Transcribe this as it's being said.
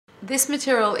This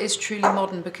material is truly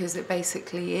modern because it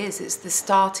basically is. It's the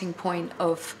starting point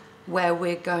of where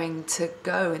we're going to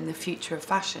go in the future of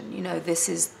fashion. You know, this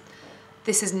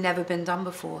has never been done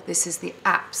before. This is the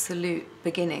absolute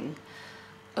beginning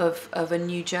of a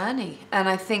new journey. And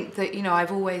I think that, you know,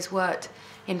 I've always worked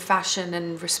in fashion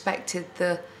and respected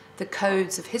the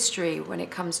codes of history when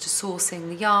it comes to sourcing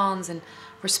the yarns and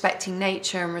respecting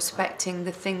nature and respecting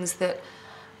the things that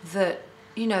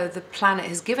you know, the planet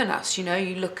has given us. You know,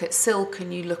 you look at silk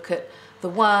and you look at the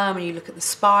worm and you look at the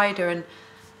spider, and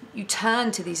you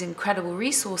turn to these incredible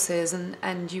resources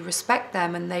and you respect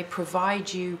them, and they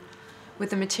provide you with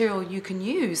the material you can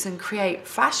use and create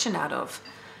fashion out of.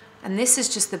 And this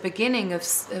is just the beginning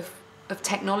of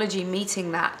technology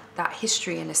meeting that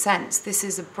history in a sense. This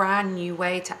is a brand new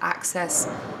way to access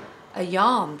a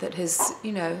yarn that has,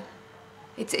 you know,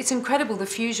 it's incredible, the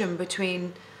fusion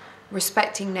between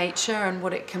respecting nature and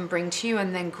what it can bring to you,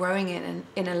 and then growing it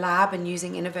in a lab and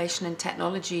using innovation and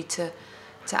technology to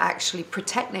actually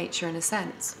protect nature in a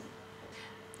sense.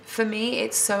 For me,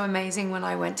 it's so amazing when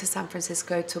I went to San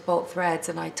Francisco to Bolt Threads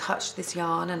and I touched this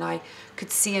yarn and I could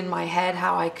see in my head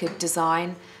how I could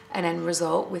design an end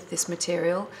result with this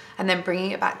material, and then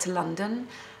bringing it back to London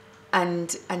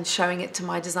and showing it to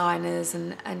my designers,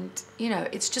 and you know,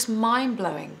 it's just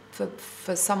mind-blowing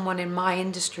for someone in my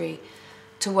industry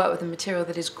to work with a material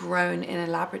that is grown in a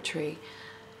laboratory.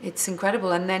 It's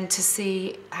incredible. And then to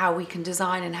see how we can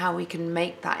design and how we can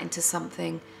make that into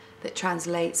something that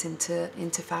translates into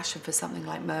fashion for something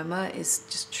like MoMA is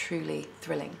just truly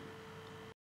thrilling.